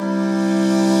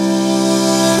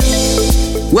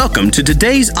Welcome to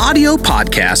today's audio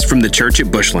podcast from the Church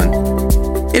at Bushland.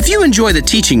 If you enjoy the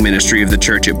teaching ministry of the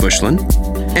Church at Bushland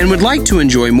and would like to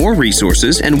enjoy more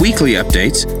resources and weekly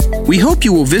updates, we hope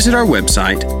you will visit our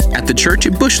website at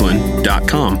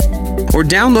thechurchatbushland.com or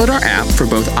download our app for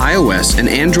both iOS and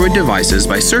Android devices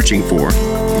by searching for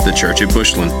The Church at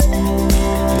Bushland.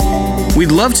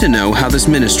 We'd love to know how this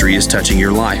ministry is touching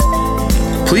your life.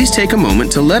 Please take a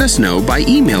moment to let us know by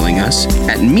emailing us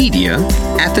at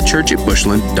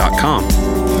media@thechurchatbushland.com.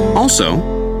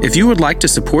 Also, if you would like to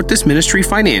support this ministry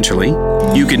financially,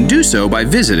 you can do so by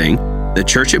visiting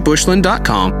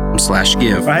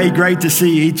thechurchatbushland.com/give. Well, hey, great to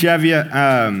see each of you.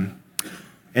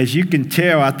 As you can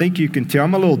tell, I think you can tell,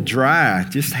 I'm a little dry.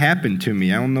 It just happened to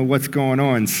me. I don't know what's going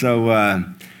on. So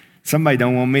somebody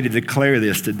don't want me to declare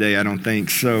this today, I don't think.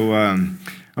 So I'm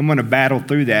going to battle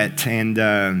through that,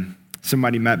 and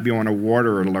somebody might be on a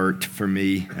water alert for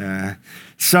me.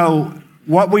 So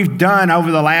what we've done over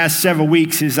the last several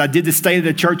weeks is I did the State of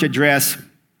the Church address,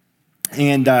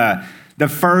 and the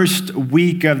first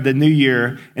week of the new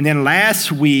year. And then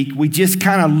last week, we just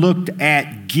kind of looked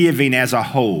at giving as a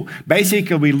whole.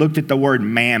 Basically, we looked at the word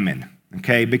mammon,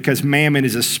 okay? Because mammon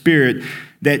is a spirit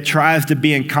that tries to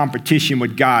be in competition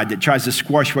with God, that tries to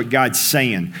squash what God's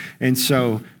saying. And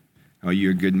so, oh,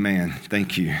 you're a good man.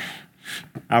 Thank you.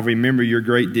 I'll remember your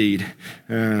great deed.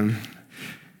 And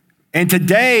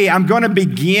today, I'm going to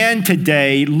begin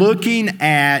today looking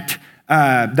at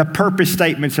the purpose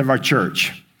statements of our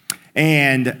church.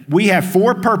 And we have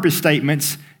 4 purpose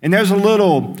statements, and there's a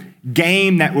little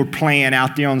game that we're playing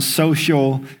out there on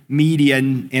social media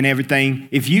and everything.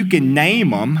 If you can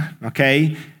name them,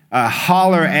 okay,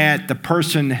 holler at the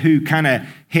person who kind of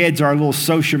heads our little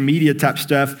social media type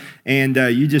stuff, and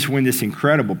you just win this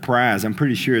incredible prize. I'm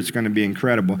pretty sure it's going to be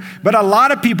incredible. But a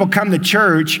lot of people come to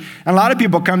church, a lot of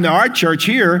people come to our church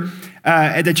here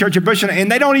at the Church of Bushland, and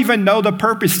they don't even know the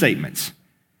purpose statements.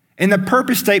 And the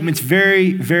purpose statement's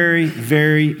very, very,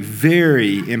 very,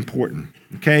 very important,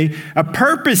 okay? A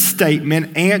purpose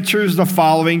statement answers the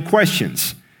following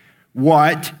questions.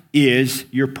 What is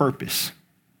your purpose?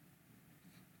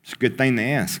 It's a good thing to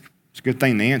ask. It's a good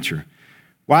thing to answer.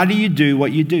 Why do you do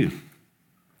what you do?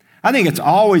 I think it's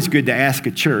always good to ask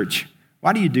a church,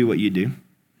 why do you do what you do?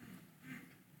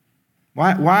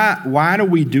 Why do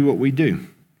we do what we do?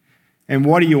 And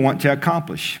what do you want to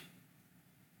accomplish?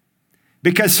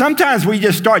 Because sometimes we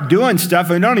just start doing stuff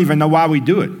and we don't even know why we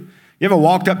do it. You ever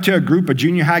walked up to a group of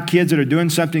junior high kids that are doing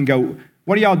something and go,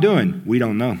 what are y'all doing? We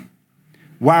don't know.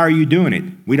 Why are you doing it?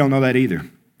 We don't know that either.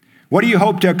 What do you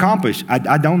hope to accomplish?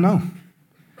 I don't know.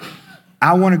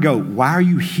 I want to go, why are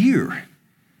you here?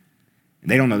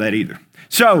 They don't know that either.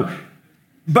 So,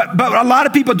 but a lot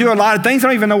of people do a lot of things,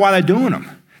 don't even know why they're doing them.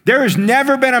 There has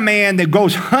never been a man that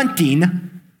goes hunting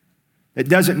that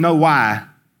doesn't know why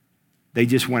they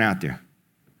just went out there.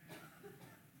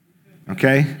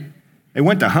 Okay? They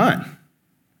went to hunt.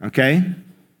 Okay?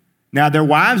 Now, their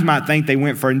wives might think they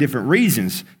went for different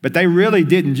reasons, but they really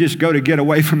didn't just go to get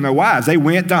away from their wives. They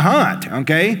went to hunt.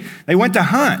 Okay? They went to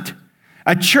hunt.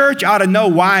 A church ought to know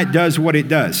why it does what it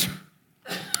does.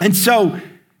 And so,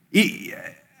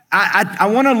 I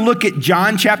want to look at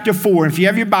John chapter 4. If you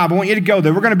have your Bible, I want you to go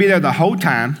there. We're going to be there the whole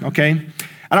time. Okay? And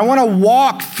I want to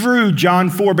walk through John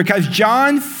 4 because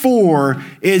John 4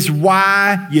 is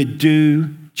why you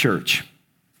do church.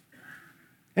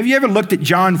 Have you ever looked at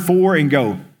John 4 and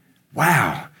go,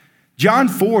 wow, John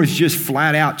 4 is just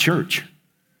flat out church.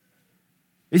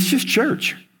 It's just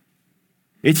church.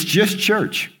 It's just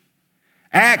church.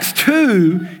 Acts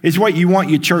 2 is what you want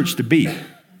your church to be.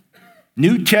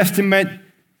 New Testament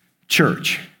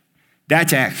church.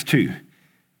 That's Acts 2.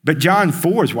 But John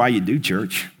 4 is why you do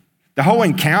church. The whole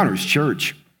encounter is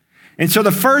church. And so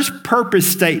the first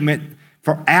purpose statement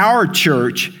for our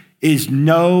church is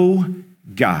know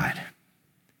God.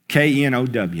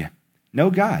 K-N-O-W. Know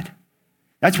God.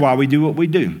 That's why we do what we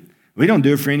do. We don't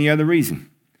do it for any other reason.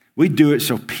 We do it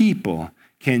so people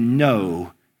can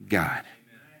know God.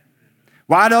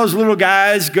 Why those little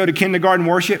guys go to kindergarten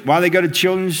worship? Why they go to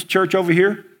children's church over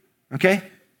here? Okay?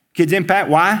 Kids Impact.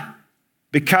 Why?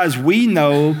 Because we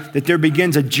know that there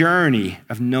begins a journey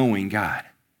of knowing God.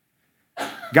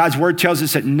 God's word tells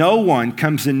us that no one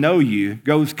comes to know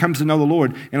comes to know the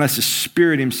Lord unless the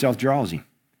Spirit himself draws him.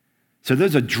 So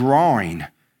there's a drawing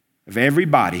of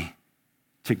everybody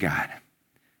to God.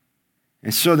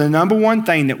 And so the number one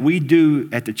thing that we do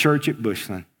at the Church at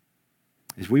Bushland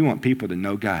is we want people to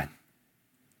know God.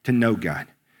 To know God.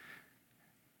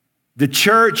 The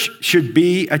church should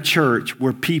be a church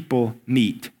where people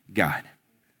meet God.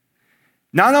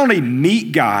 Not only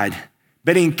meet God,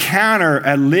 but encounter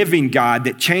a living God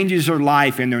that changes their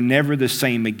life and they're never the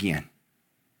same again.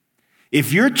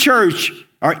 If your church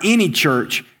or any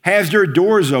church has their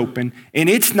doors open and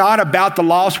it's not about the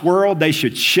lost world, they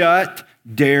should shut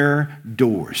their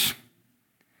doors.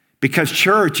 Because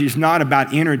church is not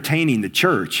about entertaining the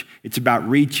church, it's about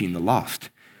reaching the lost.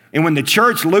 And when the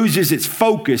church loses its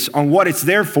focus on what it's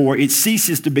there for, it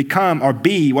ceases to become or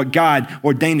be what God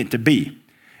ordained it to be.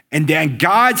 And then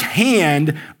God's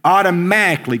hand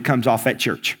automatically comes off that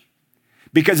church.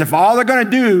 Because if all they're going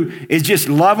to do is just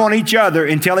love on each other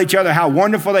and tell each other how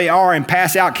wonderful they are and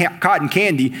pass out cotton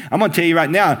candy, I'm going to tell you right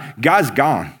now, God's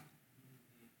gone.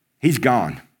 He's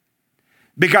gone.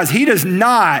 Because he does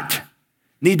not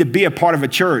need to be a part of a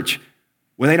church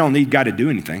where they don't need God to do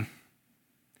anything.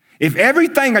 If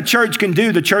everything a church can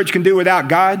do, the church can do without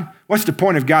God, what's the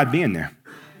point of God being there?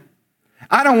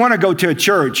 I don't want to go to a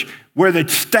church where the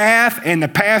staff and the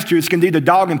pastors can do the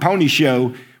dog and pony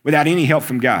show without any help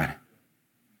from God.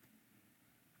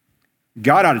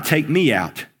 God ought to take me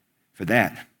out for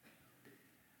that.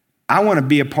 I want to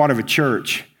be a part of a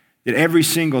church that every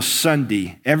single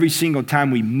Sunday, every single time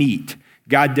we meet,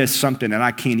 God does something that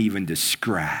I can't even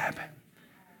describe.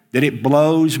 That it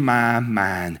blows my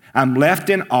mind. I'm left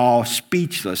in awe,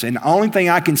 speechless. And the only thing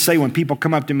I can say when people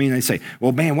come up to me and they say,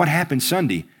 well, man, what happened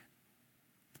Sunday?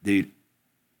 Dude,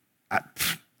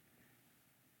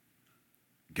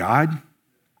 God,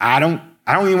 I don't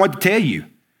even know what to tell you.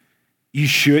 You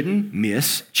shouldn't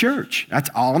miss church. That's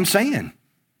all I'm saying.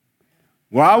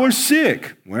 Well, I was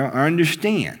sick. Well, I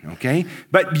understand, okay?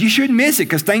 But you shouldn't miss it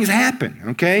because things happen,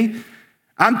 okay?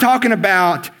 I'm talking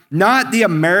about not the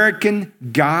American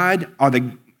God or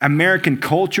the American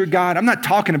culture God. I'm not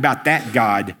talking about that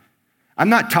God. I'm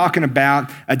not talking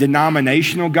about a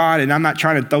denominational God, and I'm not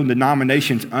trying to throw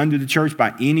denominations under the church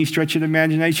by any stretch of the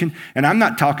imagination. And I'm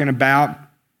not talking about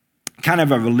kind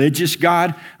of a religious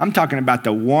God. I'm talking about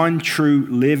the one true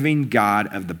living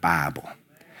God of the Bible.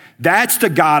 That's the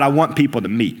God I want people to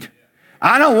meet.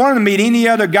 I don't want them to meet any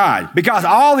other God because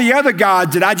all the other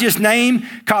gods that I just named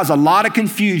cause a lot of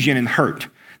confusion and hurt.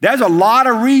 There's a lot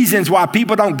of reasons why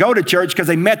people don't go to church because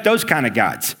they met those kind of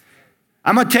gods.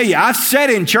 I'm going to tell you, I've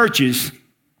sat in churches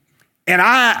and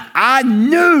I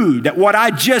knew that what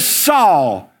I just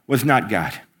saw was not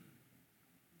God.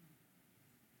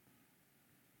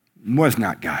 Was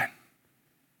not God.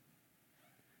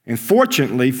 And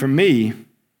fortunately for me,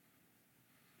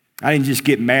 I didn't just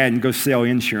get mad and go sell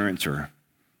insurance or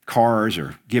cars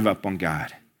or give up on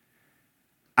God.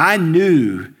 I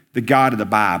knew the God of the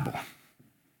Bible.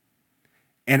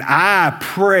 And I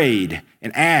prayed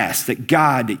and asked that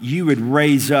God, that you would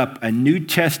raise up a New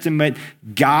Testament,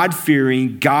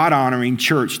 God-fearing, God-honoring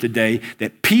church today,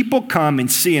 that people come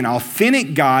and see an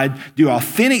authentic God do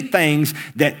authentic things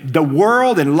that the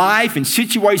world and life and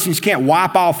situations can't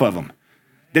wipe off of them.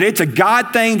 That it's a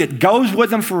God thing that goes with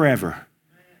them forever.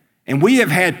 And we have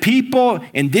had people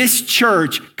in this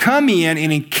church come in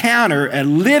and encounter a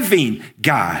living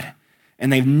God.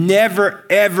 And they've never,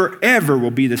 ever, ever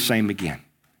will be the same again.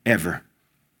 Ever.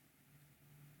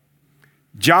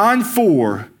 John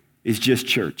 4 is just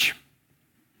church.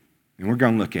 And we're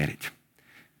going to look at it.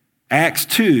 Acts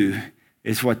 2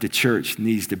 is what the church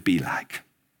needs to be like.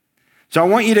 So I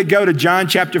want you to go to John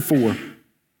chapter 4.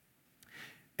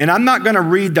 And I'm not going to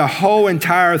read the whole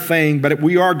entire thing, but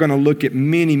we are going to look at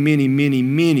many, many, many,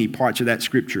 many parts of that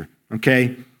scripture,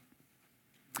 okay?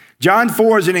 John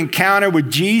 4 is an encounter with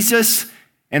Jesus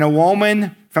and a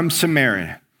woman from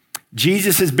Samaria.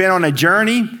 Jesus has been on a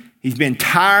journey. He's been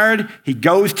tired. He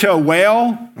goes to a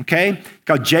well, okay,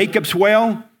 called Jacob's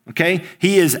well, okay?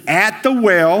 He is at the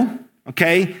well,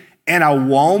 okay, and a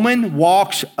woman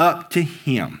walks up to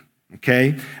him,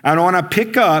 okay? I want to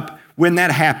pick up when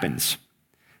that happens.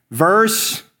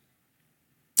 Let's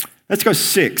go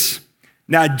 6.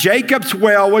 Now Jacob's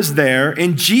well was there,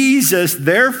 and Jesus,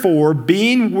 therefore,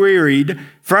 being wearied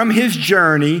from his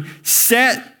journey,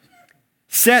 sat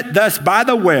thus by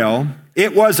the well.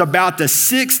 It was about the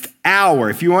 6th hour.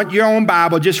 If you want your own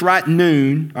Bible, just write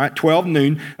noon, all right, 12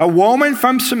 noon. A woman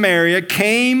from Samaria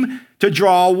came to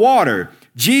draw water.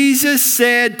 Jesus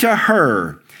said to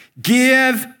her,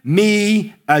 "Give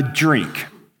me a drink."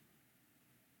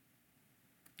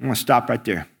 I'm going to stop right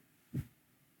there.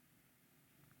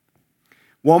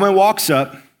 Woman walks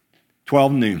up,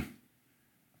 12 noon.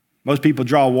 Most people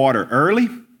draw water early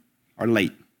or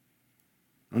late.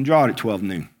 Don't draw it at 12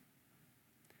 noon.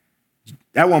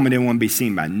 That woman didn't want to be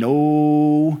seen by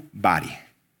nobody.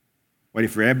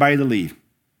 Waited for everybody to leave.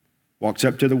 Walks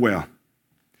up to the well.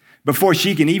 Before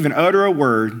she can even utter a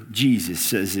word, Jesus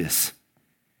says this,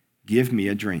 "Give me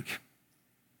a drink."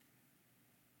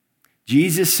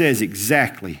 Jesus says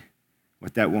exactly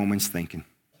what that woman's thinking.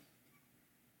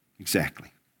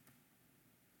 Exactly.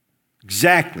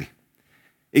 Exactly.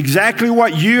 Exactly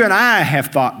what you and I have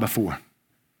thought before.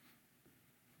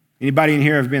 Anybody in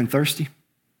here have been thirsty?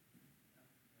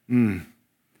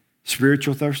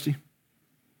 Spiritual thirsty?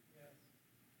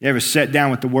 You ever sat down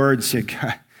with the Word and said,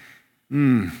 God,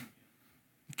 you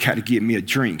got to give me a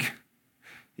drink.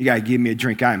 You got to give me a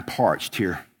drink. I am parched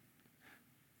here.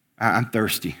 I'm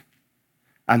thirsty.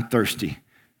 I'm thirsty.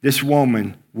 This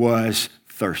woman was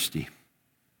thirsty.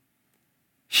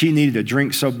 She needed a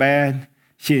drink so bad,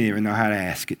 she didn't even know how to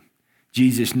ask it.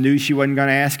 Jesus knew she wasn't going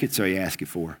to ask it, so he asked it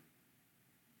for her.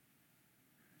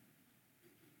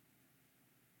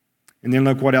 And then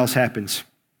look what else happens.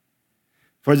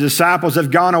 For the disciples have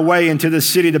gone away into the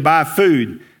city to buy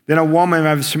food. Then a woman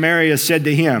of Samaria said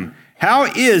to him, how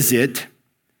is it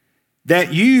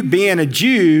that you, being a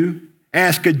Jew,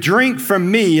 ask a drink from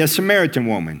me, a Samaritan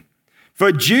woman?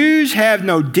 For Jews have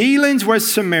no dealings with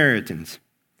Samaritans.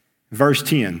 Verse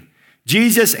 10,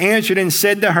 Jesus answered and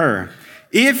said to her,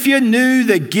 if you knew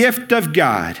the gift of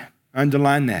God,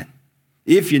 underline that,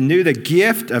 if you knew the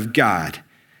gift of God,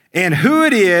 and who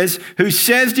it is who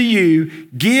says to you,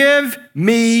 give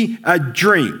me a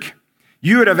drink,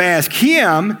 you would have asked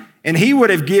him, and he would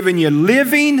have given you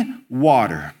living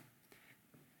water.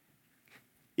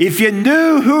 If you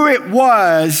knew who it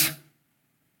was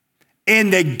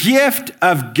and the gift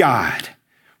of God.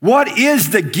 What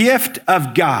is the gift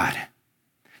of God?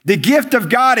 The gift of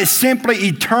God is simply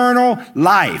eternal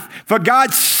life. For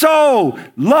God so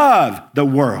loved the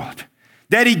world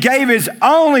that he gave his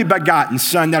only begotten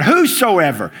Son, that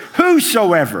whosoever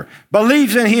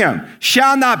believes in him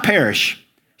shall not perish,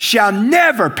 shall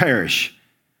never perish,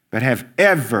 but have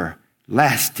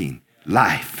everlasting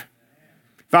life.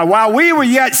 For while we were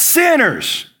yet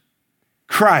sinners,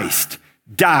 Christ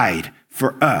died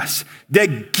for us.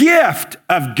 The gift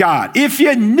of God, if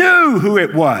you knew who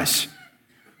it was,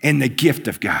 and the gift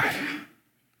of God.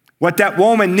 What that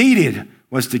woman needed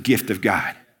was the gift of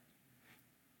God.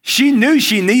 She knew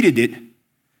she needed it.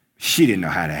 She didn't know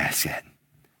how to ask that.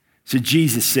 So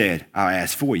Jesus said, I'll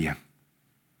ask for you.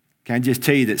 Can I just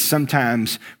tell you that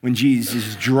sometimes when Jesus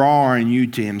is drawing you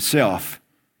to himself,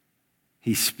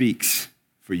 he speaks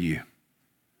for you.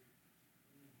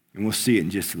 And we'll see it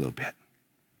in just a little bit.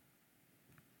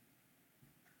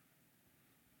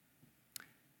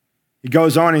 He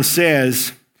goes on and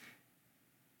says,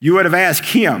 you would have asked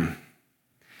him,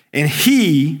 and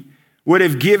he would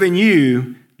have given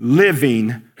you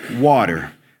living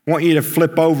water. I want you to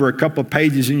flip over a couple of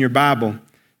pages in your Bible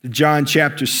to John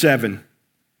chapter 7.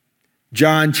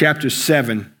 John chapter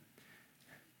 7.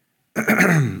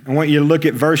 I want you to look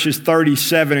at verses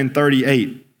 37 and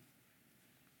 38.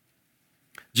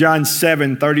 John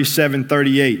 7, 37,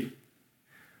 38.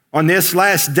 On this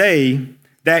last day,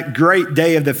 that great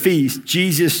day of the feast,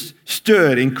 Jesus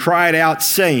stood and cried out,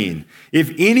 saying,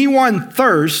 if anyone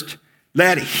thirst,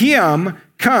 let him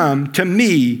come to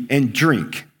me and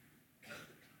drink.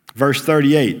 Verse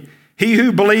 38, he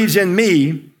who believes in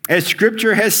me, as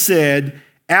Scripture has said,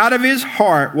 out of his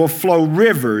heart will flow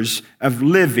rivers of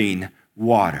living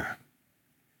water.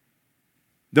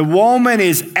 The woman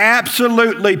is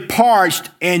absolutely parched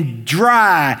and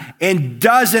dry and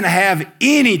doesn't have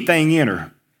anything in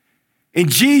her. And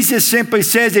Jesus simply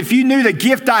says, if you knew the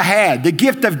gift I had, the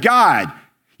gift of God,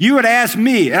 you would ask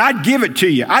me and I'd give it to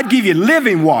you. I'd give you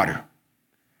living water.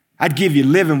 I'd give you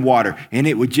living water and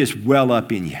it would just well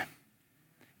up in you.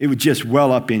 It would just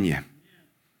well up in you.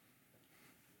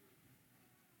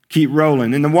 Keep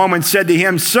rolling. And the woman said to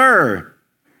him, sir,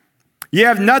 you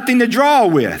have nothing to draw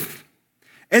with,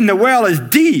 and the well is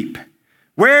deep.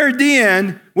 Where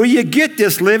then will you get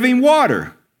this living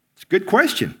water? It's a good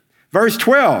question. Verse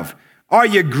 12, are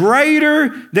you greater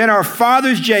than our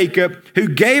fathers Jacob, who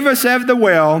gave us of the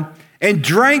well and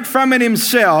drank from it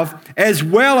himself, as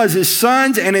well as his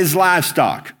sons and his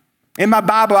livestock? In my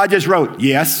Bible, I just wrote,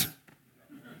 yes.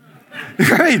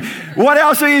 What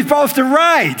else are you supposed to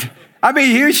write? I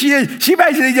mean, here she is. She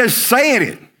basically just saying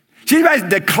it. She's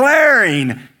basically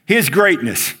declaring his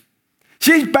greatness.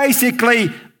 She's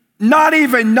basically not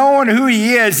even knowing who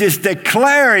he is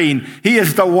declaring he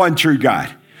is the one true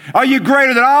God. Are you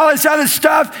greater than all this other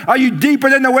stuff? Are you deeper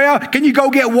than the well? Can you go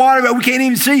get water that we can't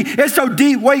even see? It's so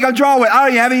deep. What are you going to draw with? I don't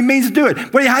even have any means to do it.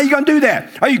 How are you going to do that?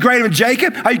 Are you greater than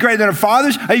Jacob? Are you greater than our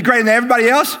fathers? Are you greater than everybody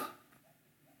else?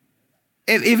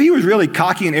 If he was really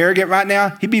cocky and arrogant right now,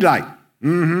 he'd be like,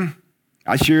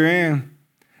 I sure am.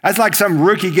 That's like some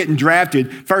rookie getting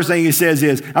drafted. First thing he says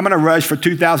is, I'm going to rush for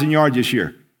 2,000 yards this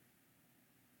year.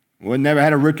 Well, never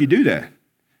had a rookie do that.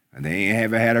 And they ain't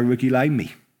ever had a rookie like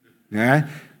me. All right?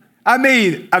 I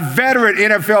mean, a veteran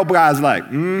NFL guy's like,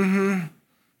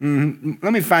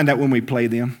 let me find out when we play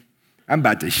them. I'm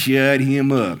about to shut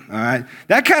him up, all right?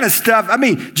 That kind of stuff. I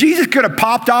mean, Jesus could have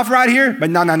popped off right here, but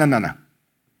no.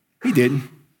 He didn't.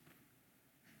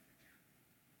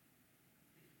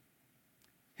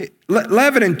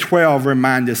 11 and 12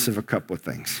 remind us of a couple of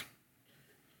things.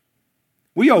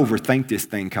 We overthink this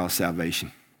thing called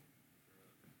salvation.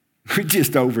 We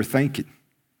just overthink it.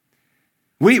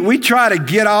 We try to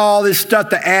get all this stuff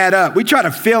to add up. We try to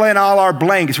fill in all our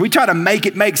blanks. We try to make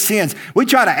it make sense. We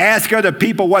try to ask other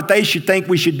people what they should think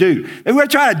we should do. And we're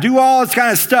trying to do all this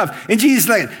kind of stuff. And Jesus is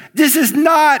like, this is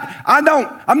not,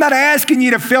 I'm not asking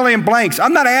you to fill in blanks.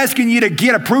 I'm not asking you to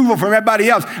get approval from everybody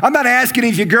else. I'm not asking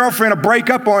if your girlfriend will break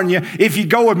up on you if you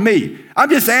go with me. I'm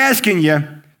just asking you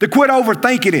to quit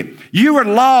overthinking it. You were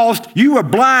lost. You were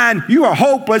blind. You were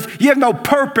hopeless. You have no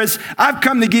purpose. I've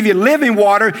come to give you living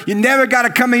water. You never got to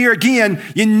come here again.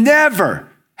 You never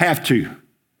have to.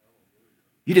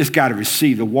 You just got to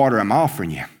receive the water I'm offering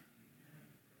you.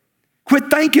 Quit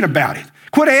thinking about it.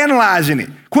 Quit analyzing it.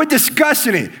 Quit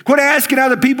discussing it. Quit asking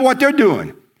other people what they're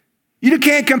doing. You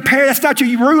can't compare. That's not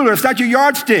your ruler. It's not your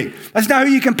yardstick. That's not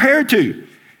who you compare to.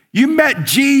 You met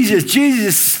Jesus. Jesus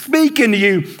is speaking to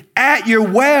you at your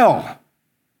well.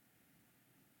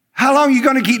 How long are you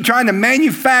going to keep trying to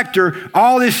manufacture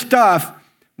all this stuff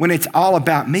when it's all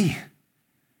about me?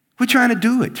 We're trying to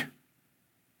do it.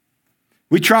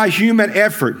 We try human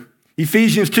effort.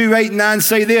 Ephesians 2:8-9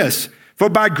 say this, for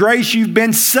by grace you've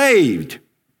been saved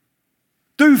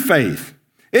through faith.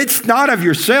 It's not of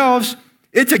yourselves.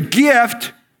 It's a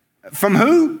gift from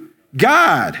who?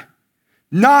 God.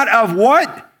 Not of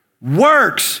what?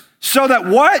 Works, so that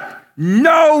what?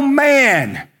 No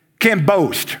man can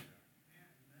boast.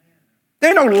 There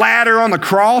ain't no ladder on the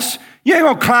cross. You ain't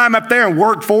going to climb up there and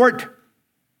work for it.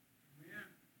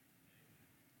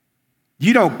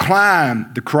 You don't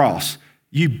climb the cross.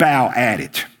 You bow at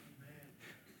it.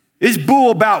 It's bull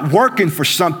about working for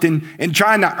something and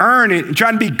trying to earn it and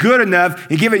trying to be good enough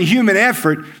and giving human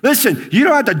effort. Listen, you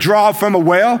don't have to draw from a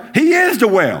well. He is the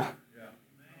well.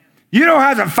 You don't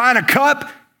have to find a cup.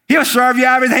 He'll serve you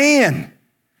out of his hand.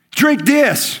 Drink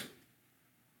this.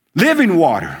 Living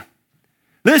water.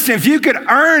 Listen, if you could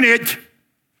earn it,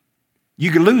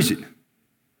 you could lose it.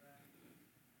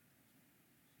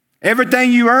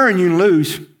 Everything you earn, you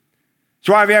lose. That's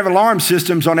why we have alarm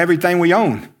systems on everything we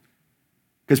own.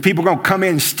 Because people are going to come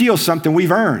in and steal something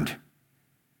we've earned.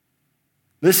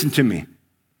 Listen to me.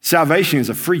 Salvation is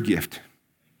a free gift.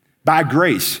 By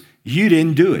grace, you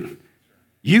didn't do it.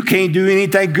 You can't do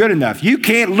anything good enough. You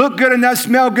can't look good enough,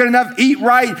 smell good enough, eat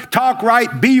right, talk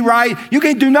right, be right. You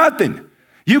can't do nothing.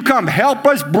 You come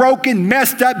helpless, broken,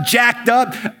 messed up, jacked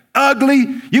up,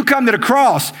 ugly. You come to the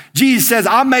cross. Jesus says,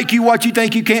 I'll make you what you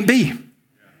think you can't be.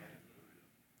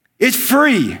 It's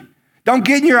free. Don't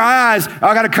get in your eyes,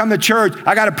 I got to come to church.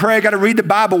 I got to pray. I got to read the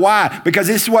Bible. Why? Because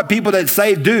this is what people that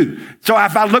saved do. So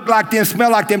if I look like them, smell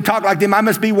like them, talk like them, I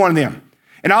must be one of them.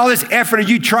 And all this effort of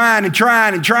you trying. And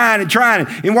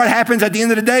what happens at the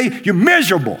end of the day? You're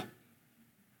miserable.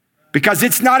 Because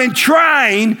it's not in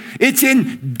trying, it's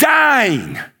in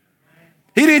dying.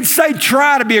 He didn't say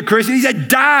try to be a Christian. He said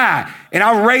die, and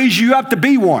I'll raise you up to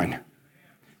be one.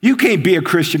 You can't be a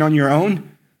Christian on your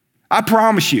own. I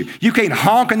promise you. You can't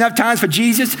honk enough times for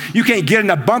Jesus. You can't get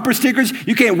enough bumper stickers.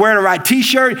 You can't wear the right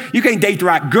t-shirt. You can't date the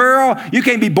right girl. You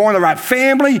can't be born in the right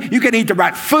family. You can't eat the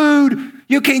right food.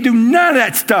 You can't do none of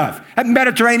that stuff. That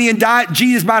Mediterranean diet,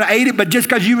 Jesus might have ate it, but just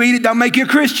because you eat it don't make you a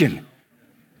Christian.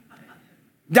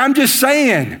 I'm just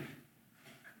saying.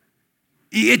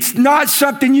 It's not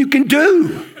something you can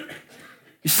do.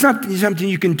 It's something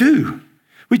you can do.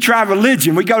 We try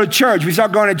religion. We go to church. We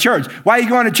start going to church. Why are you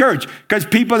going to church? Because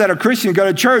people that are Christian go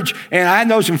to church, and I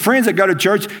know some friends that go to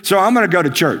church, so I'm going to go to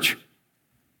church.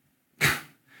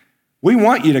 We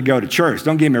want you to go to church.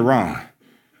 Don't get me wrong.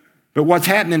 But what's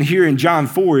happening here in John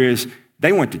 4 is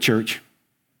they went to church.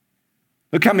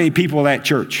 Look how many people at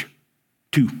church.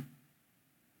 2.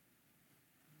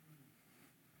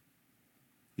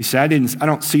 You say, I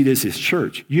don't see this as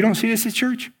church. You don't see this as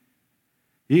church?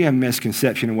 You have a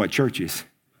misconception of what church is.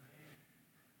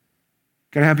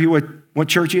 Can I help you with what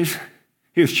church is?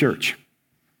 Here's church.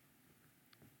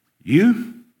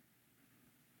 You,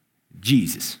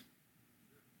 Jesus.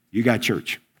 You got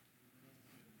church.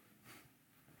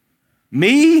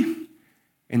 Me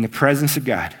in the presence of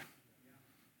God.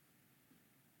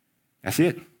 That's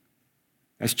it.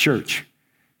 That's church.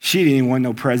 She didn't even want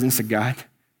no presence of God.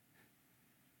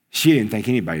 She didn't think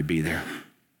anybody would be there.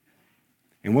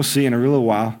 And we'll see in a little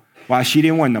while why she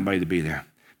didn't want nobody to be there.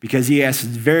 because he asked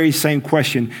the very same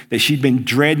question that she'd been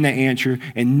dreading to answer,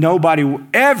 and nobody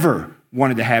ever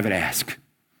wanted to have it asked.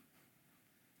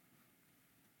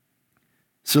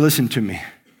 So listen to me.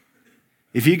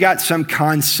 If you got some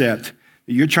concept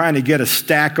that you're trying to get a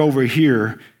stack over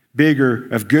here bigger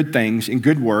of good things and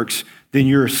good works than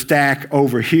your stack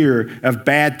over here of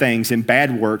bad things and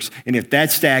bad works, and if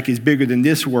that stack is bigger than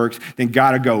this works, then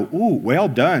God will go, ooh, well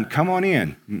done, come on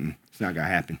in. It's not going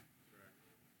to happen.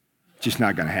 It's just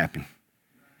not going to happen.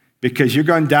 Because you're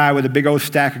going to die with a big old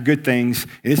stack of good things,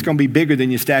 and it's going to be bigger than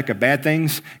your stack of bad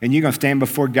things, and you're going to stand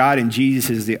before God, and Jesus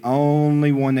is the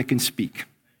only one that can speak.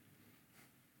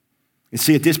 And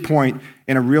see, at this point,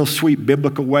 in a real sweet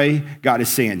biblical way, God is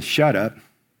saying, shut up.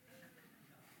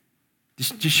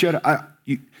 Just shut up.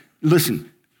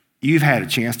 Listen, you've had a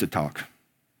chance to talk.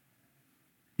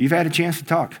 You've had a chance to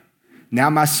talk. Now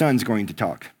my son's going to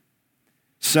talk.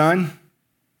 Son,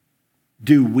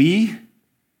 do we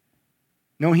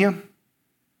know him?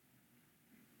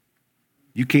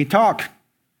 You can't talk.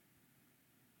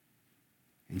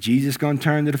 And Jesus is going to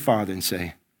turn to the Father and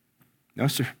say, no,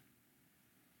 sir.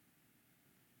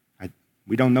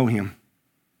 We don't know him.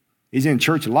 He's in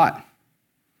church a lot.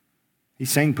 He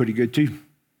sang pretty good too.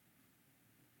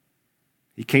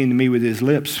 He came to me with his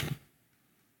lips,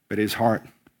 but his heart,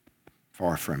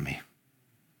 far from me.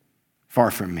 Far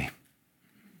from me.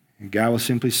 And God will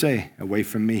simply say, away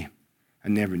from me, I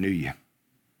never knew you.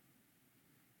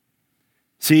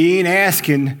 See, he ain't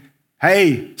asking,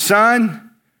 hey,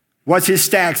 son, what's his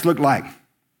stacks look like?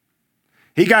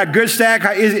 He got a good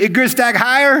stack. Is a good stack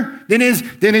higher than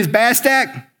his bad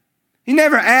stack? He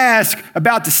never asks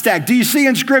about the stack. Do you see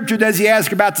in Scripture, does he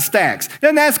ask about the stacks?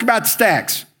 Doesn't ask about the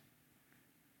stacks.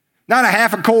 Not a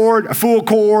half a cord, a full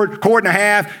cord, cord and a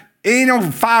half. It ain't no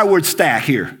firewood stack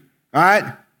here, all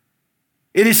right?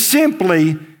 It is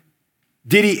simply,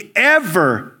 did he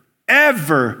ever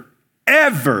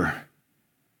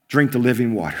drink the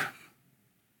living water?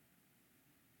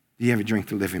 Did he ever drink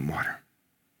the living water?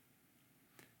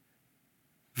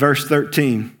 Verse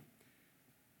 13.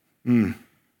 I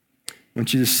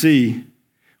want you to see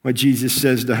what Jesus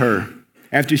says to her.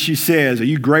 After she says, are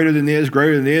you greater than this,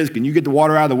 greater than this? Can you get the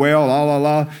water out of the well? La, la,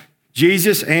 la.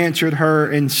 Jesus answered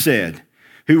her and said,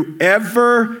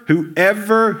 whoever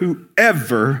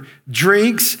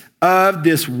drinks of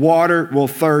this water will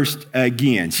thirst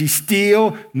again. She's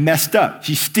still messed up.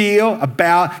 She's still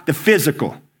about the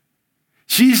physical.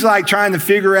 She's like trying to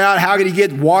figure out how can he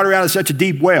get water out of such a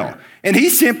deep well. And he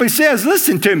simply says,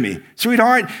 listen to me,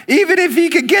 sweetheart, even if he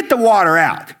could get the water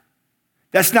out,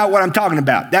 that's not what I'm talking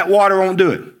about. That water won't do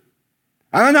it.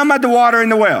 I'm talking about the water in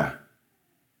the well.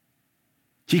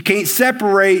 She can't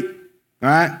separate, all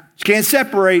right? She can't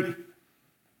separate,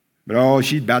 but oh,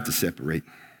 she's about to separate.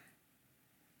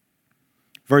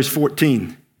 Verse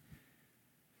 14,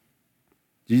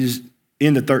 Jesus,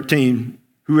 in the 13,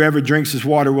 whoever drinks this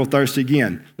water will thirst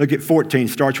again. Look at 14,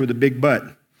 starts with a big but.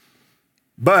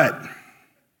 But,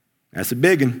 that's a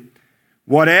big one.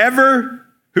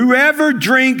 Whoever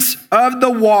drinks of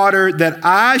the water that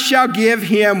I shall give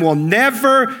him will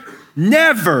never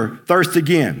thirst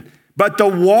again. But the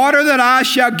water that I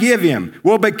shall give him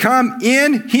will become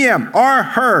in him or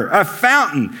her a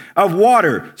fountain of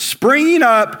water springing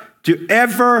up to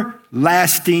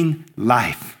everlasting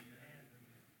life.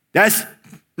 That's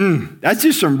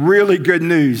just some really good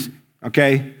news,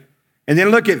 okay? And then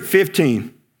look at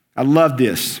 15. I love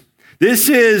this. This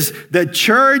is the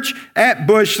church at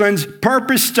Bushland's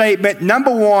purpose statement,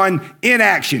 number 1, in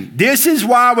action. This is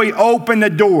why we open the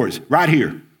doors, right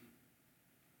here.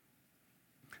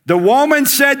 The woman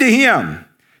said to him,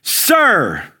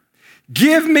 Sir,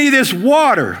 give me this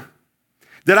water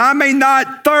that I may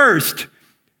not thirst,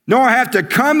 nor have to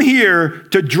come here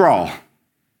to draw.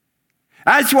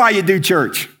 That's why you do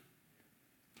church.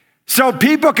 So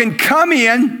people can come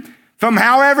in from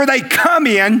however they come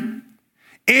in,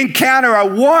 encounter a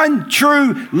one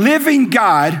true living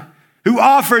God who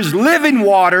offers living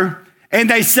water, and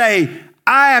they say,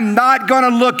 I am not going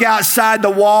to look outside the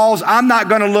walls. I'm not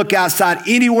going to look outside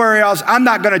anywhere else. I'm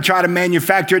not going to try to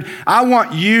manufacture it. I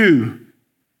want you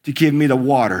to give me the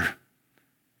water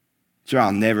so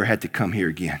I'll never have to come here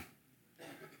again.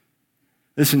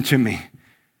 Listen to me.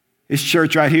 This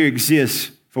church right here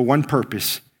exists for one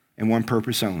purpose and one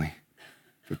purpose only,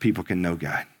 for people can know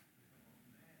God.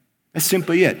 That's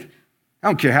simply it. I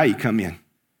don't care how you come in.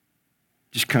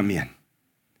 Just come in.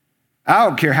 I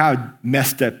don't care how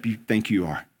messed up you think you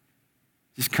are.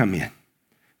 Just come in.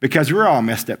 Because we're all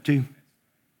messed up too.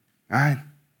 All right?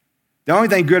 The only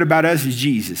thing good about us is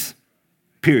Jesus.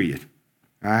 Period.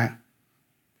 All right?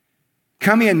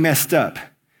 Come in messed up.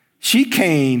 She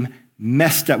came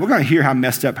messed up. We're going to hear how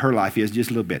messed up her life is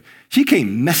just a little bit. She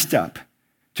came messed up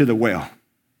to the well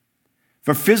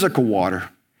for physical water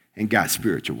and got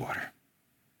spiritual water.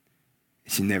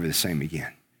 She's never the same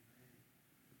again.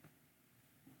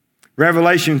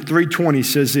 Revelation 3:20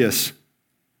 says this.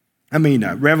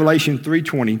 Revelation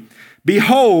 3:20.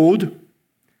 Behold,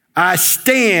 I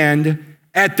stand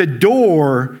at the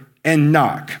door and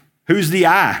knock. Who's the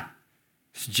I?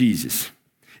 It's Jesus.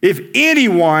 If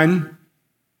anyone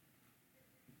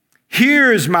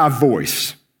hears my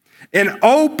voice and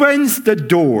opens the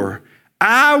door,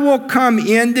 I will come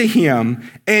into him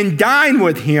and dine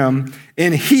with him,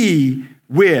 and he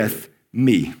with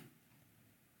me.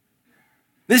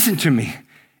 Listen to me.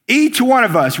 Each one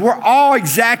of us, we're all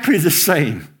exactly the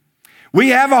same. We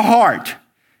have a heart.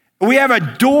 We have a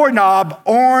doorknob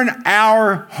on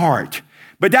our heart.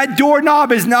 But that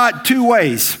doorknob is not two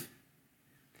ways.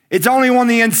 It's only on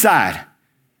the inside.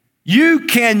 You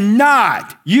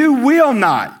cannot, you will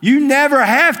not, you never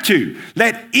have to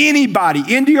let anybody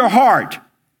into your heart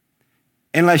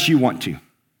unless you want to.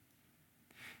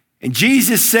 And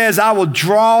Jesus says, I will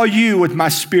draw you with my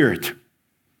spirit.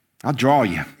 I'll draw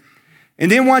you.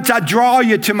 And then once I draw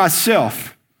you to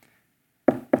myself,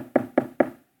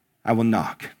 I will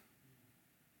knock.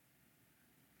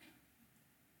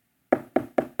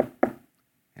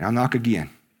 And I'll knock again.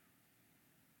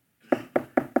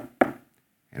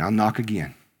 And I'll knock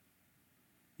again.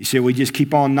 You say, we just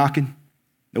keep on knocking?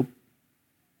 Nope.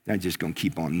 I'm just going to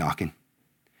keep on knocking.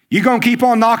 You going to keep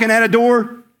on knocking at a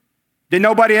door that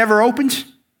nobody ever opens?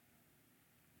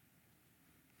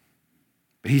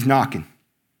 But he's knocking.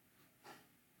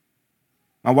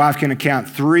 My wife can account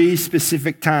 3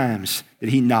 specific times that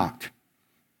he knocked.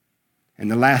 And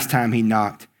the last time he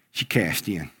knocked, she cashed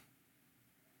in.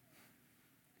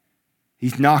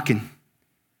 He's knocking.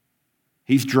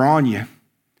 He's drawing you.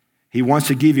 He wants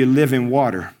to give you living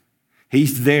water.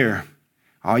 He's there.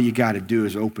 All you got to do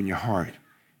is open your heart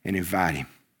and invite him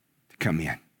to come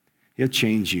in. He'll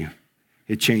change you.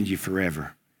 He'll change you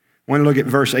forever. I want to look at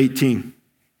verse 18.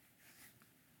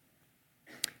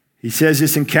 He says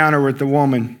this encounter with the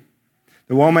woman.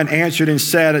 The woman answered and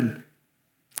said,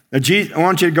 I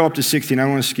want you to go up to 16. I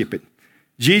don't want to skip it.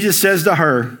 Jesus says to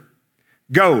her,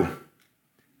 go,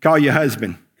 call your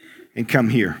husband and come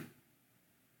here.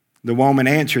 The woman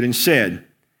answered and said,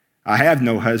 I have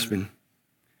no husband.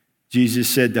 Jesus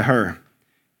said to her,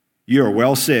 you are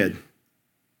well said,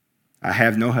 I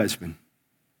have no husband.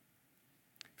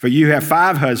 For you have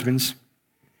 5 husbands,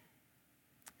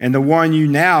 and the one you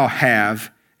now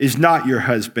have is not your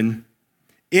husband.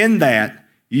 In that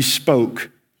you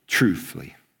spoke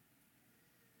truthfully.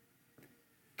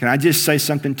 Can I just say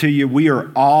something to you? We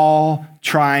are all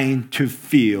trying to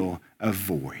fill a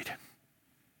void.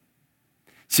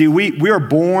 See, we are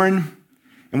born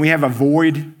and we have a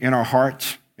void in our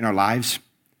hearts, in our lives.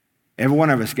 Every one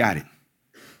of us got it.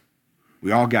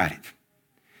 We all got it.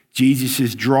 Jesus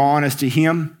is drawing us to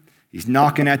him. He's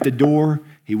knocking at the door.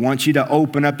 He wants you to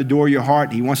open up the door of your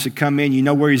heart. He wants to come in. You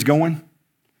know where he's going?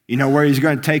 You know where he's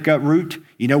going to take up root?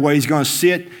 You know where he's going to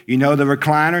sit? You know the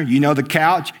recliner? You know the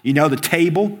couch? You know the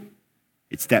table?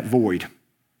 It's that void.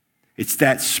 It's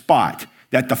that spot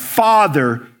that the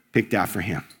Father picked out for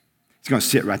him. It's going to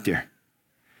sit right there.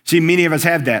 See, many of us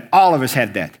have that. All of us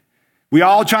have that. We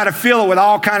all try to fill it with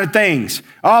all kind of things.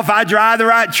 Oh, if I drive the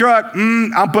right truck,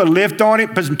 I'll put a lift on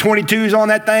it, put some 22s on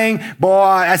that thing.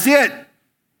 Boy, that's it.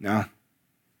 No,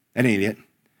 that ain't it.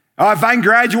 Oh, if I can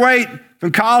graduate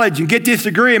from college and get this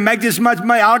degree and make this much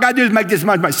money, all I got to do is make this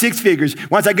much money, 6 figures.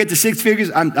 Once I get to 6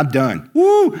 figures, I'm done.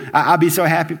 Woo, I'll be so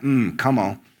happy. Come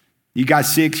on. You got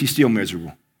 6, you're still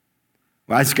miserable.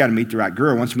 Well, I just got to meet the right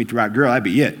girl. Once you meet the right girl, that'd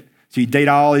be it. So you date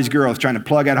all these girls trying to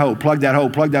plug that hole, plug that hole,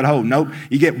 plug that hole. Nope.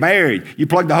 You get married. You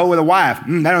plug the hole with a wife.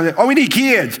 We need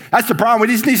kids. That's the problem. We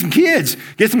just need some kids.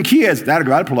 Get some kids.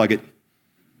 That'll plug it.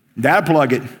 That'll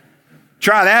plug it.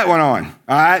 Try that one on. All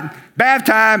right. Bath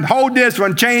time. Hold this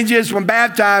one. Change this one.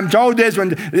 Bath time. Hold this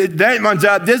one. That one's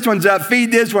up. This one's up.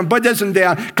 Feed this one. Put this one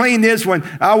down. Clean this one.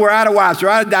 Oh, we're out of wipes. We're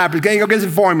out of diapers. Can't go get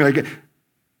some formula.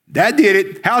 That did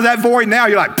it. How's that void now?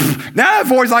 You're like, now that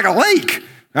void's like a lake.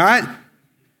 All right.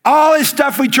 All this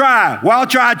stuff we try. Well, I'll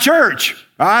try church.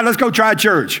 All right, let's go try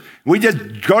church. We just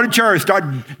go to church, start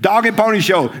dog and pony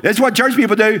show. That's what church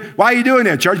people do. Why are you doing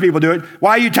that? Church people do it.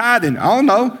 Why are you tithing? I don't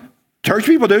know. Church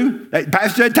people do.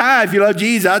 Pastor said tithe. If you love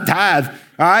Jesus, I'll tithe.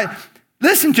 All right?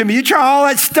 Listen to me. You try all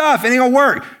that stuff. It ain't going to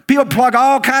work. People plug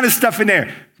all kind of stuff in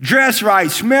there. Dress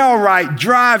right, smell right,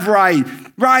 drive right,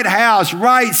 right house,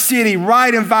 right city,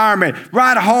 right environment,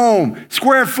 right home,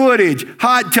 square footage,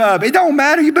 hot tub. It don't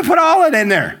matter. You can put all of it in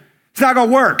there. It's not going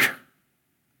to work.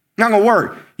 Not going to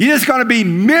work. You're just going to be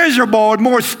miserable with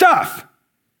more stuff.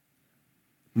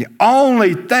 The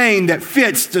only thing that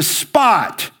fits the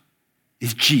spot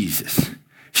is Jesus.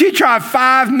 She tried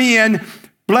 5 men,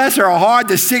 bless her heart,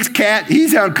 the 6th cat,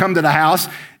 he's going to come to the house.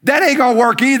 That ain't going to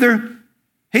work either.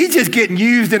 He's just getting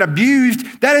used and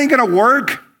abused. That ain't going to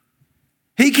work.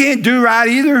 He can't do right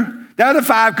either. The other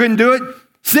 5 couldn't do it.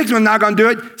 6 was not going to do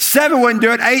it. 7 wouldn't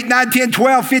do it. 8, 9, 10,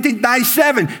 12, 15,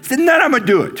 97. Said none of them would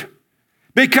do it.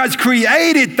 Because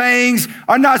created things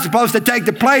are not supposed to take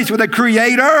the place where the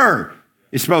creator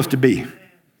is supposed to be.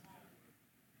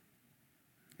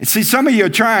 And see, some of you are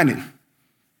trying it.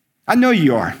 I know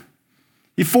you are.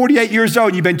 You're 48 years old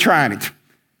and you've been trying it.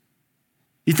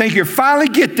 You think you'll finally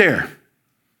get there.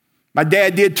 My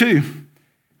dad did too.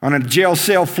 On a jail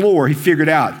cell floor, he figured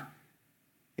out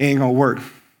it ain't going to work.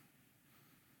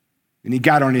 And he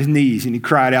got on his knees and he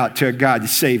cried out to God to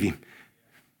save him.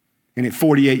 And at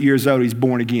 48 years old, he's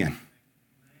born again.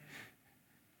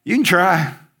 You can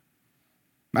try.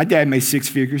 My dad made 6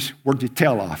 figures, worked his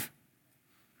tail off.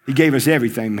 He gave us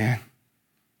everything, man,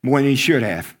 more than he should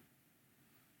have.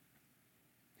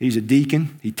 He's a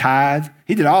deacon. He tithed.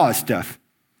 He did all that stuff.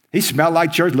 He smelled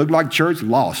like church, looked like church,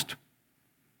 lost.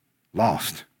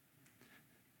 Lost.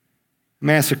 Let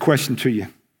me ask a question to you.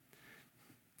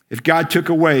 If God took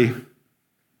away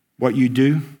what you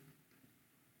do,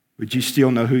 would you still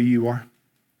know who you are?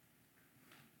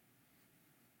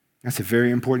 That's a very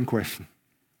important question.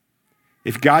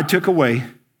 If God took away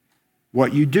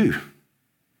what you do,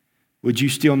 would you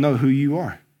still know who you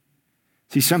are?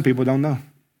 See, some people don't know.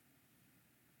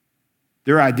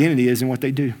 Their identity is in what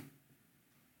they do.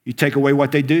 You take away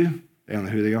what they do, they don't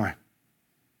know who they are.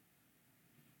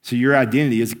 So your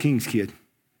identity is a king's kid.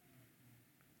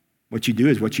 What you do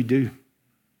is what you do.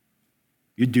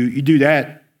 You do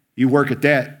that, you work at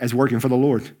that as working for the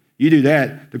Lord. You do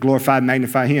that to glorify and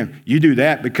magnify him. You do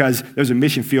that because there's a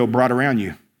mission field brought around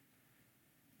you.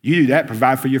 You do that,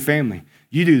 provide for your family.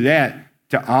 You do that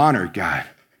to honor God.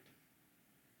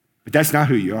 But that's not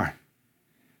who you are.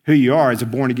 Who you are is a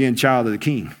born-again child of the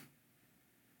King.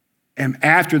 And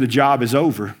after the job is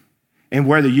over, and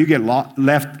whether you get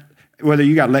whether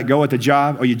you got let go at the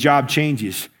job or your job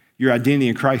changes, your identity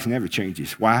in Christ never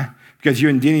changes. Why? Because your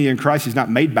identity in Christ is not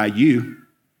made by you.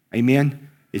 Amen?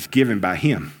 It's given by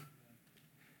him.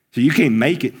 So you can't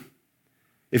make it.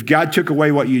 If God took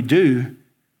away what you do,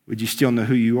 would you still know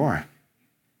who you are?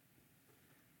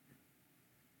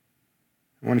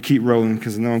 I want to keep rolling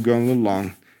because I know I'm going a little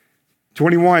long.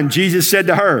 21, Jesus said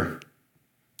to her,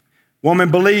 "Woman,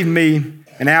 believe me,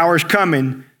 an hour is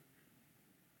coming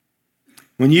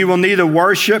when you will neither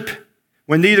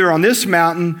on this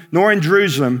mountain nor in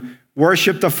Jerusalem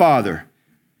worship the Father.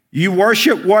 You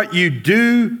worship what you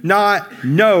do not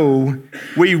know.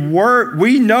 We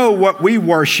know what we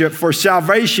worship, for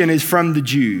salvation is from the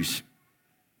Jews."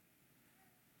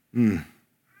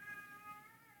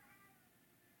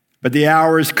 But the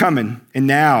hour is coming, and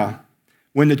now,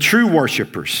 when the true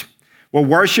worshipers will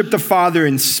worship the Father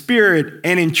in spirit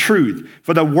and in truth.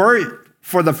 For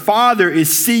the Father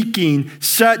is seeking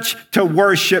such to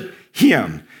worship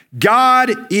him.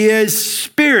 God is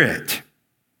spirit,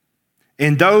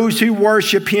 and those who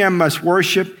worship him must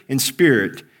worship in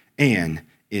spirit and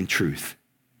in truth.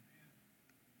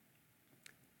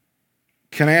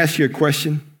 Can I ask you a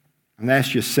question? I'm going to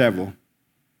ask you several,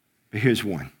 but here's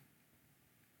one.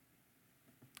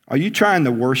 Are you trying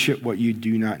to worship what you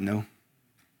do not know?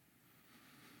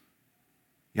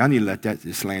 Y'all need to let that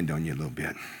just land on you a little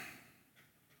bit.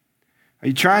 Are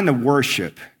you trying to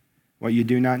worship what you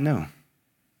do not know?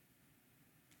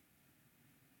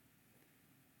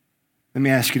 Let me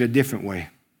ask it a different way.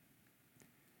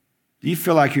 Do you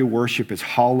feel like your worship is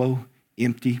hollow,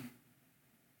 empty?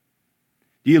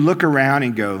 Do you look around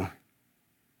and go,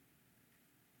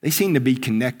 they seem to be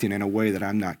connecting in a way that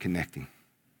I'm not connecting?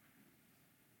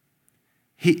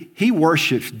 He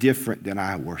worships different than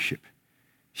I worship.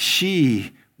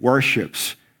 She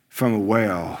worships from a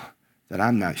well that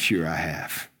I'm not sure I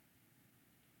have.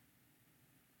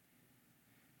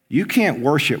 You can't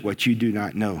worship what you do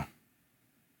not know.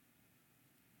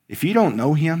 If you don't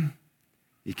know him,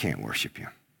 you can't worship him.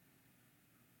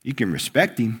 You can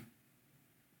respect him.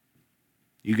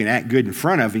 You can act good in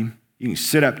front of him. You can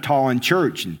sit up tall in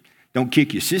church and don't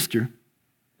kick your sister.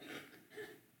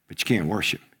 But you can't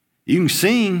worship. You can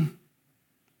sing,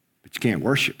 but you can't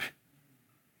worship.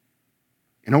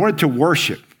 In order to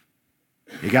worship,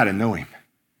 you got to know him.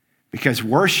 Because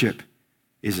worship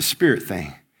is a spirit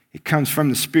thing. It comes from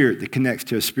the spirit that connects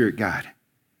to a spirit God.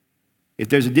 If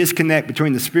there's a disconnect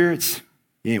between the spirits,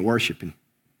 you ain't worshiping.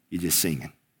 You're just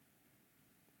singing.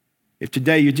 If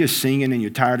today you're just singing and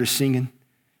you're tired of singing,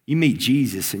 You meet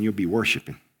Jesus and you'll be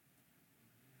worshiping.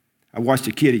 I watched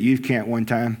a kid at youth camp one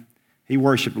time. He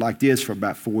worshiped like this for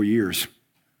about 4 years.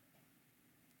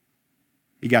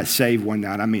 He got saved one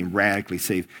night. I mean, radically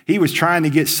saved. He was trying to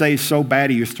get saved so bad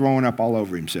he was throwing up all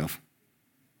over himself.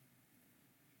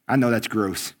 I know that's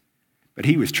gross, but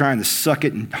he was trying to suck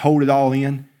it and hold it all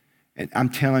in. And I'm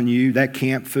telling you, that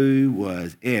camp food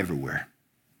was everywhere.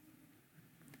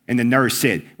 And the nurse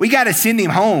said, we got to send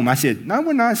him home. I said, no,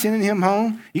 we're not sending him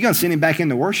home. You're going to send him back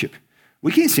into worship.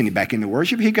 We can't send him back into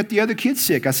worship. He got the other kids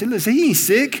sick. I said, listen, he ain't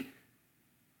sick.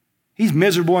 He's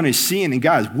miserable in his sin, and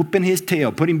God is whooping his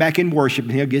tail. Put him back in worship,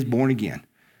 and he'll get born again.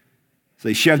 So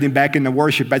they shoved him back into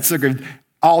worship. That sucker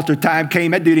altar time came.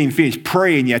 That dude didn't even finish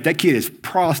praying yet. That kid is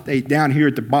prostrate down here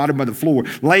at the bottom of the floor,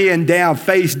 laying down,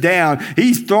 face down.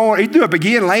 He threw up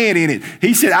again, laying in it.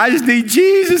 He said, I just need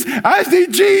Jesus. I just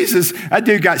need Jesus. That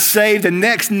dude got saved. The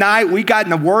next night, we got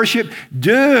into worship.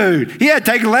 Dude, he had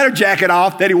to take a leather jacket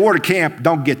off that he wore to camp.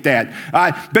 Don't get that.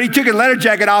 But he took a leather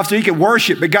jacket off so he could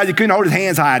worship because he couldn't hold his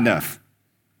hands high enough.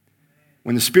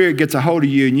 When the Spirit gets a hold of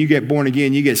you and you get born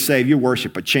again, you get saved, your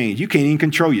worship will change. You can't even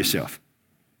control yourself.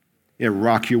 It'll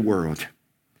rock your world.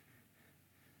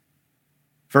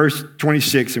 Verse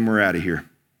 26, and we're out of here.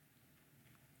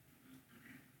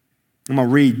 I'm going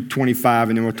to read 25,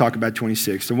 and then we'll talk about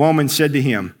 26. The woman said to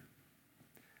him,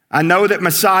 I know that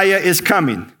Messiah is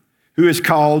coming, who is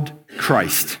called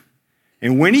Christ.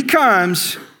 And when he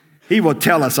comes, he will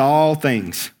tell us all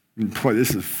things. Boy,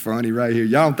 this is funny right here.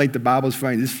 Y'all don't think the Bible's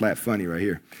funny? This is flat funny right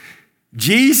here.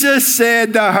 Jesus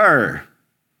said to her,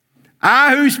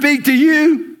 I who speak to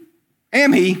you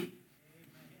am he.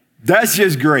 That's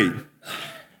just great.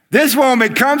 This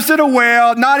woman comes to the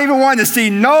well, not even wanting to see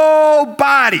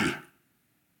nobody.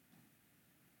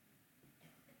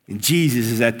 And Jesus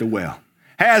is at the well.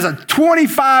 Has a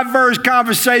 25-verse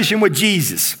conversation with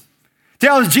Jesus.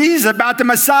 Tells Jesus about the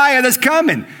Messiah that's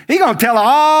coming. He's going to tell her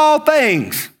all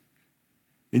things.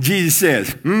 And Jesus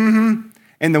says,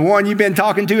 And the one you've been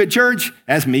talking to at church,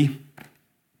 that's me.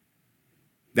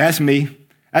 That's me.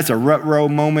 That's a rut roll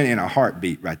moment and a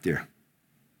heartbeat right there.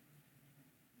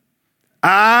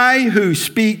 I who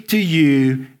speak to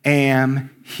you am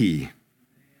he.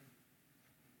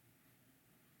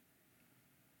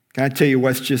 Can I tell you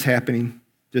what's just happening?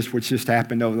 Just what's just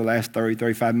happened over the last 30,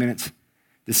 35 minutes?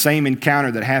 The same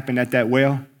encounter that happened at that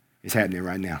well is happening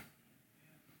right now.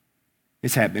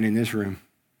 It's happening in this room.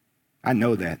 I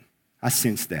know that. I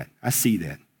sense that. I see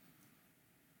that.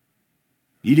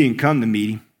 You didn't come to meet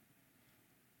him,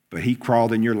 but he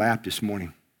crawled in your lap this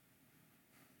morning.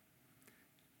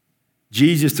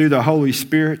 Jesus, through the Holy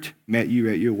Spirit, met you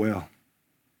at your well.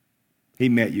 He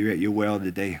met you at your well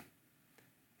today.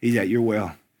 He's at your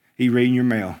well. He's reading your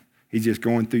mail. He's just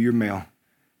going through your mail.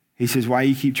 He says, why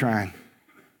you keep trying?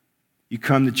 You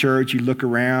come to church, you look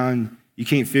around, you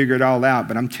can't figure it all out,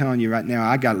 but I'm telling you right now,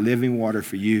 I got living water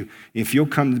for you. If you'll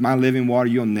come to my living water,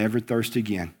 you'll never thirst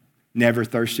again. Never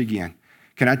thirst again.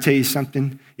 Can I tell you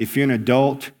something? If you're an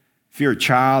adult, if you're a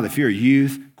child, if you're a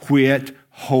youth, quit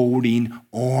holding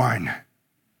on.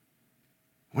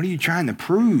 What are you trying to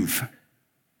prove?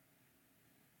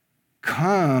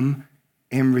 Come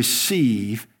and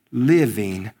receive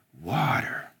living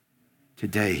water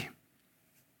today.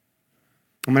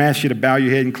 I'm going to ask you to bow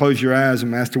your head and close your eyes.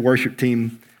 I'm going to ask the worship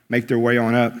team make their way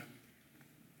on up.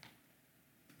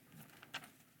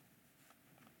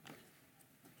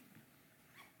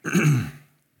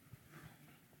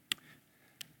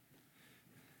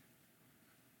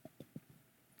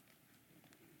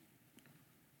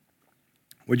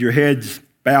 With your heads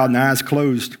bowed and eyes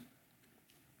closed.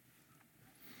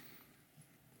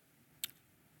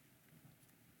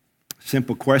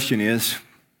 Simple question is,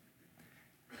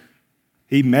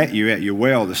 he met you at your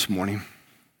well this morning,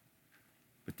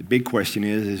 but the big question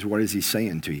is what is he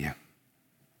saying to you?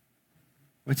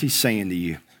 What's he saying to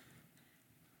you?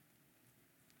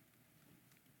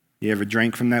 You ever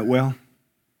drank from that well?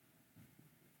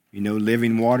 You know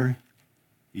living water?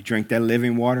 You drink that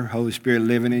living water, Holy Spirit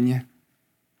living in you,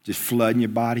 just flooding your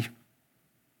body?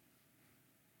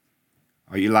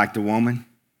 Are you like the woman,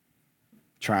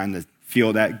 trying to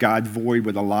fill that God void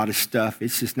with a lot of stuff?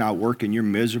 It's just not working. You're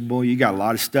miserable. You got a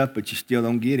lot of stuff, but you still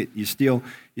don't get it. You still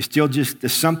just,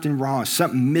 there's something wrong,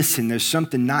 something missing. There's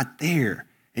something not there,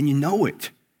 and you know it.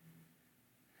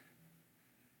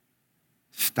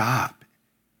 Stop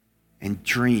and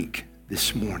drink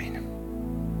this morning.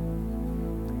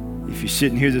 If you're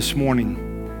sitting here this morning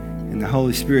and the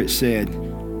Holy Spirit said,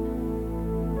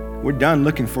 we're done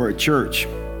looking for a church,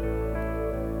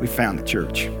 we found the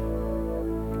church.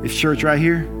 This church right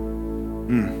here,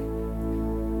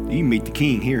 you meet the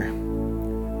King here.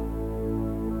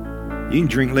 You can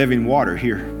drink living water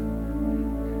here.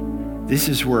 This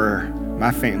is where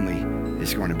my family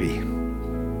is going to be.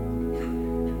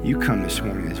 You come this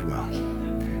morning as well.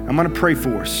 I'm going to pray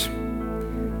for us.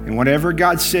 And whatever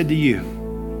God said to you,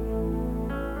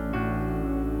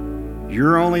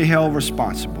 you're only held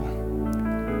responsible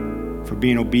for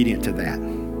being obedient to that.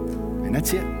 And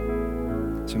that's it.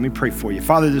 So let me pray for you.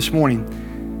 Father, this morning,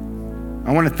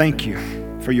 I want to thank you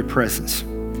for your presence.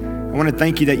 I want to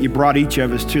thank you that you brought each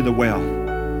of us to the well,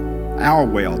 our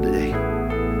well today.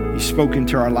 You spoke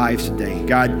into our lives today.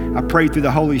 God, I pray through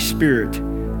the Holy Spirit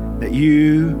that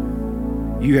you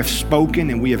have spoken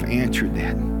and we have answered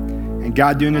that. And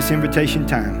God, during this invitation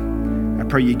time, I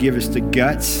pray you give us the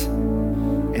guts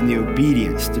and the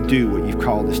obedience to do what you've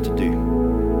called us to do.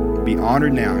 Be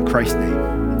honored now in Christ's name.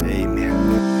 Amen.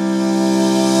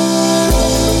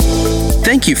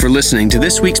 Thank you for listening to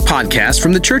this week's podcast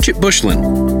from the Church at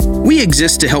Bushland. We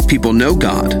exist to help people know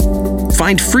God,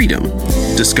 find freedom,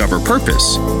 discover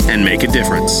purpose, and make a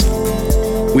difference.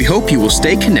 We hope you will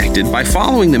stay connected by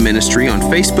following the ministry on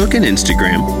Facebook and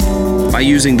Instagram, by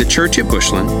using the Church at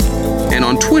Bushland, and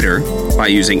on Twitter by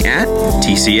using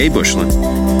 @TCA Bushland.